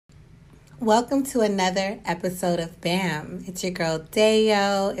Welcome to another episode of BAM. It's your girl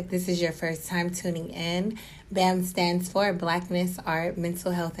Dayo. If this is your first time tuning in, BAM stands for Blackness, Art,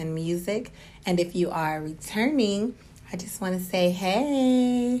 Mental Health, and Music. And if you are returning, I just want to say,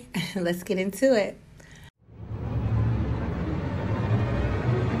 hey, let's get into it.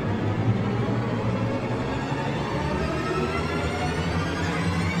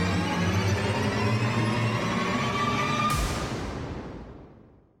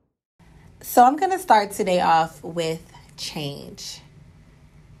 So I'm going to start today off with change.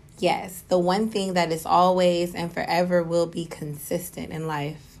 Yes, the one thing that is always and forever will be consistent in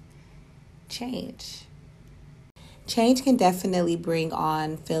life. Change. Change can definitely bring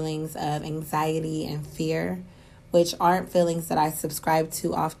on feelings of anxiety and fear, which aren't feelings that I subscribe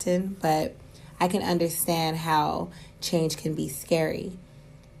to often, but I can understand how change can be scary.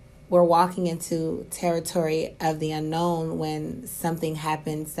 We're walking into territory of the unknown when something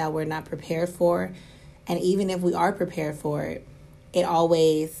happens that we're not prepared for. And even if we are prepared for it, it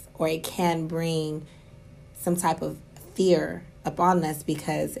can bring some type of fear upon us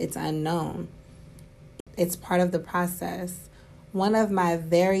because it's unknown. It's part of the process. One of my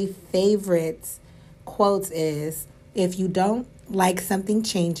very favorite quotes is, if you don't like something,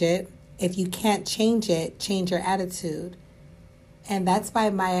 change it. If you can't change it, change your attitude. And that's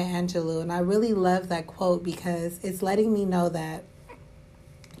by Maya Angelou. And I really love that quote because it's letting me know that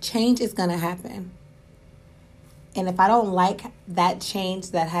change is going to happen. And if I don't like that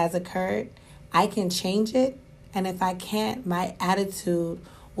change that has occurred, I can change it. And if I can't, my attitude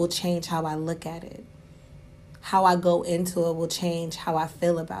will change how I look at it. How I go into it will change how I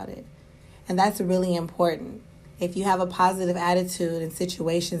feel about it. And that's really important. If you have a positive attitude in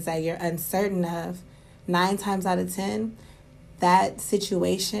situations that you're uncertain of, 9 times out of 10, that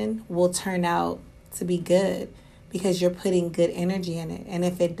situation will turn out to be good because you're putting good energy in it. And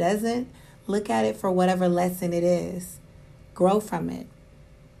if it doesn't, look at it for whatever lesson it is. Grow from it.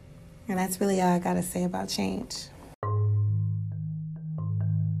 And that's really all I got to say about change.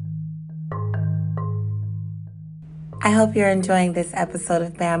 I hope you're enjoying this episode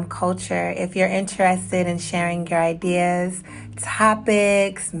of BAM Culture. If you're interested in sharing your ideas,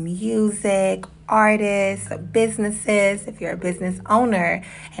 topics, music, artists, businesses, if you're a business owner,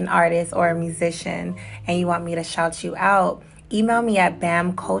 an artist, or a musician, and you want me to shout you out, email me at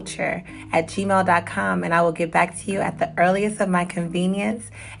bamculture@gmail.com and I will get back to you at the earliest of my convenience.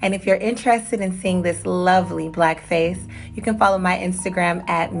 And if you're interested in seeing this lovely black face, you can follow my Instagram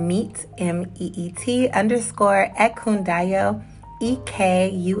at meet_Ekundayo,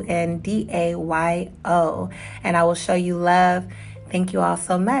 Ekundayo, and I will show you love. Thank you all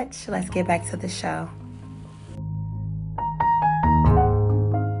so much. Let's get back to the show.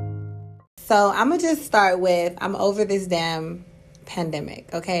 So I'm going to just start with, I'm over this damn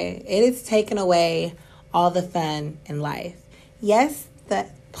pandemic, okay? It has taken away all the fun in life. Yes, the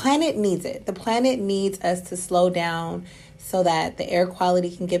planet needs it. The planet needs us to slow down so that the air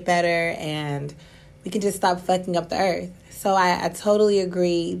quality can get better and we can just stop fucking up the earth. So I totally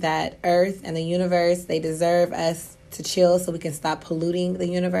agree that Earth and the universe, they deserve us to chill so we can stop polluting the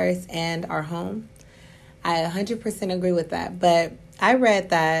universe and our home. I 100% agree with that. But I read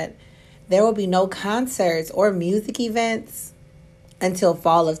that there will be no concerts or music events until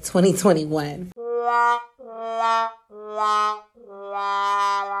fall of 2021.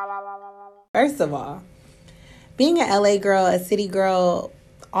 First of all, being an LA girl, a city girl,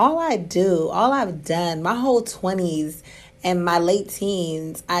 all I've done, my whole 20s and my late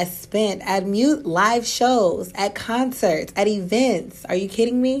teens, I spent at live shows, at concerts, at events. Are you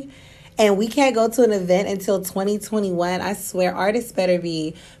kidding me? And we can't go to an event until 2021. I swear, artists better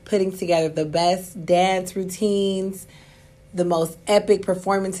be putting together the best dance routines, the most epic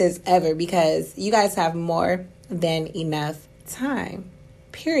performances ever, because you guys have more than enough time,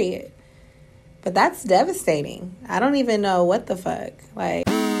 period. But that's devastating. I don't even know what the fuck.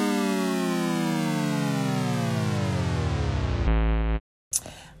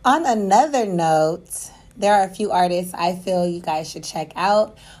 On another note, there are a few artists I feel you guys should check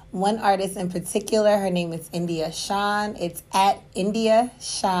out. One artist in particular, her name is Shawn. It's at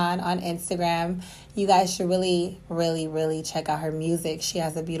Shawn on Instagram. You guys should really, really, really check out her music. She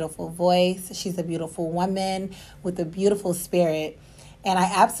has a beautiful voice. She's a beautiful woman with a beautiful spirit. And I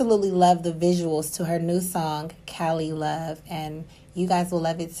absolutely love the visuals to her new song, Cali Love. And you guys will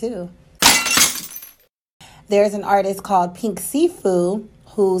love it too. There's an artist called Pinksiifu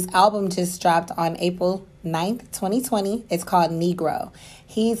whose album just dropped on April 9th, 2020. It's called Negro.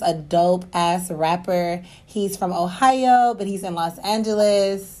 He's a dope-ass rapper. He's from Ohio, but he's in Los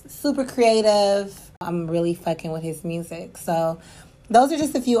Angeles. Super creative. I'm really fucking with his music. So those are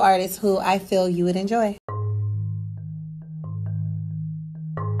just a few artists who I feel you would enjoy.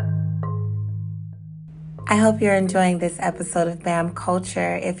 I hope you're enjoying this episode of BAM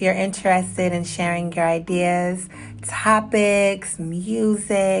Culture. If you're interested in sharing your ideas, topics,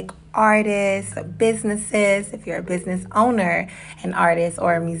 music, artists, businesses, if you're a business owner, an artist,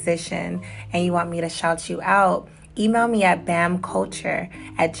 or a musician, and you want me to shout you out, email me at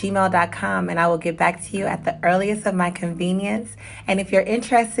bamculture@gmail.com and I will get back to you at the earliest of my convenience. And if you're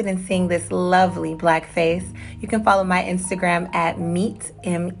interested in seeing this lovely black face, you can follow my Instagram at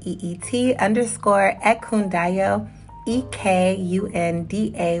meet_Ekundayo, EKUNDAYO.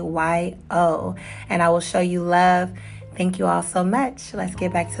 And I will show you love. Thank you all so much. Let's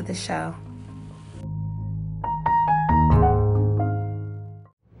get back to the show.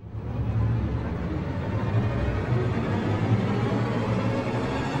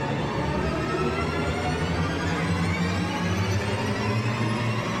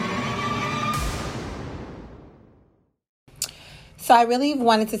 So I really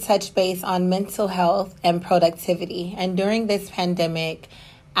wanted to touch base on mental health and productivity. And during this pandemic,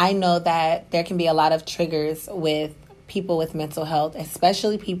 I know that there can be a lot of triggers with people with mental health,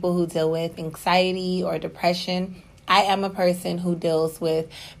 especially people who deal with anxiety or depression. I am a person who deals with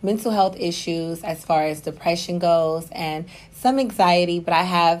mental health issues as far as depression goes and some anxiety, but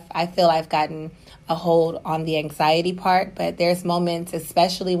I feel I've gotten a hold on the anxiety part. But there's moments,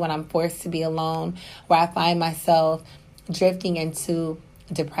 especially when I'm forced to be alone, where I find myself drifting into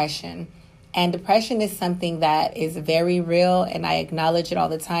depression. And depression is something that is very real, and I acknowledge it all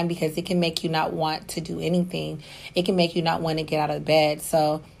the time because it can make you not want to do anything. It can make you not want to get out of bed.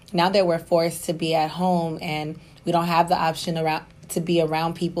 So now that we're forced to be at home and we don't have the option to be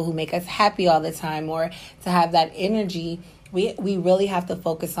around people who make us happy all the time or to have that energy, we really have to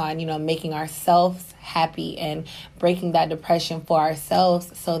focus on, making ourselves happy and breaking that depression for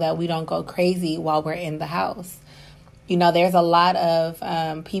ourselves so that we don't go crazy while we're in the house. There's a lot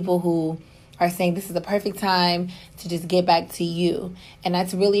of people who are saying this is the perfect time to just get back to you. And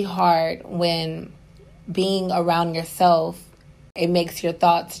that's really hard when being around yourself, it makes your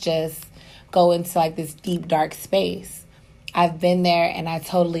thoughts just go into like this deep, dark space. I've been there and I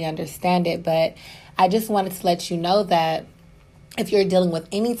totally understand it. But I just wanted to let you know that if you're dealing with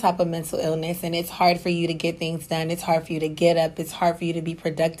any type of mental illness and it's hard for you to get things done, it's hard for you to get up, it's hard for you to be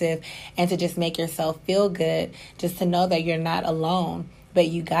productive and to just make yourself feel good, just to know that you're not alone, but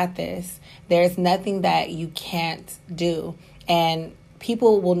you got this. There's nothing that you can't do. And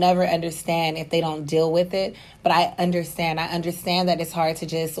people will never understand if they don't deal with it, but I understand. I understand that it's hard to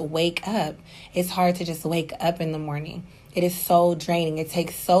just wake up. It's hard to just wake up in the morning. It is so draining. It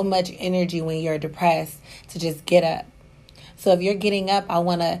takes so much energy when you're depressed to just get up. So if you're getting up, I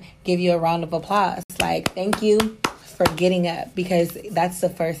want to give you a round of applause. Like, thank you for getting up, because that's the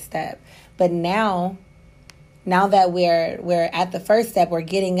first step. But now that we're at the first step, we're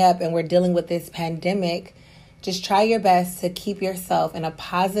getting up and we're dealing with this pandemic, just try your best to keep yourself in a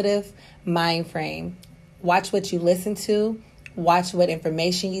positive mind frame. Watch what you listen to. Watch what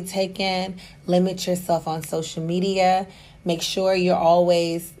information you take in. Limit yourself on social media. Make sure you're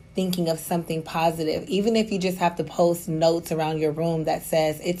always thinking of something positive, even if you just have to post notes around your room that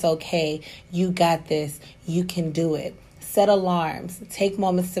says, it's okay, you got this, you can do it. Set alarms, take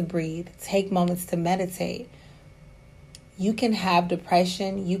moments to breathe, take moments to meditate. You can have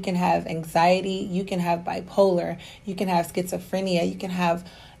depression, you can have anxiety, you can have bipolar, you can have schizophrenia, you can have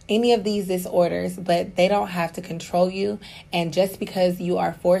any of these disorders, but they don't have to control you. And just because you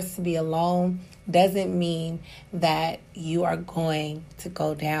are forced to be alone doesn't mean that you are going to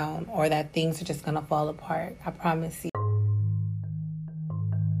go down or that things are just going to fall apart. I promise you.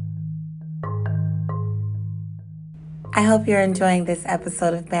 I hope you're enjoying this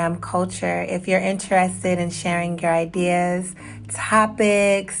episode of BAM Culture. If you're interested in sharing your ideas,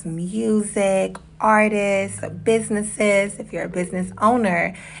 topics, music, artists, businesses, if you're a business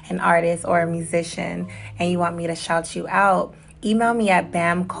owner, an artist, or a musician, and you want me to shout you out, email me at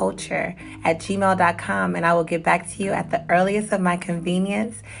bamculture@gmail.com and I will get back to you at the earliest of my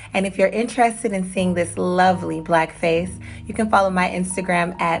convenience. And if you're interested in seeing this lovely black face, you can follow my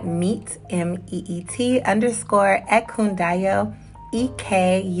Instagram at meet_Ekundayo,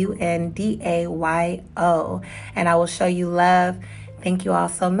 EKUNDAYO. And I will show you love. Thank you all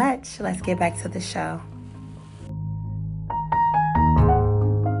so much. Let's get back to the show.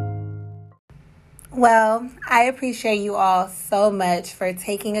 Well, I appreciate you all so much for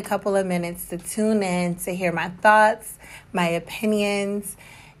taking a couple of minutes to tune in, to hear my thoughts, my opinions,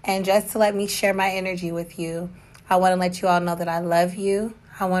 and just to let me share my energy with you. I want to let you all know that I love you.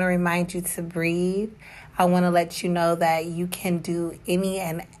 I want to remind you to breathe. I want to let you know that you can do any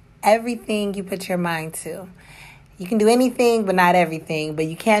and everything you put your mind to. You can do anything, but not everything. But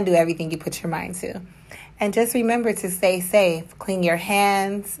you can do everything you put your mind to. And just remember to stay safe. Clean your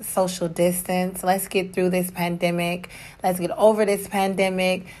hands, social distance. Let's get through this pandemic. Let's get over this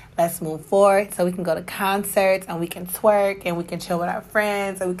pandemic. Let's move forward so we can go to concerts and we can twerk and we can chill with our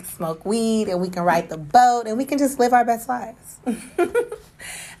friends and we can smoke weed and we can ride the boat and we can just live our best lives.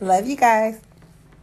 Love you guys.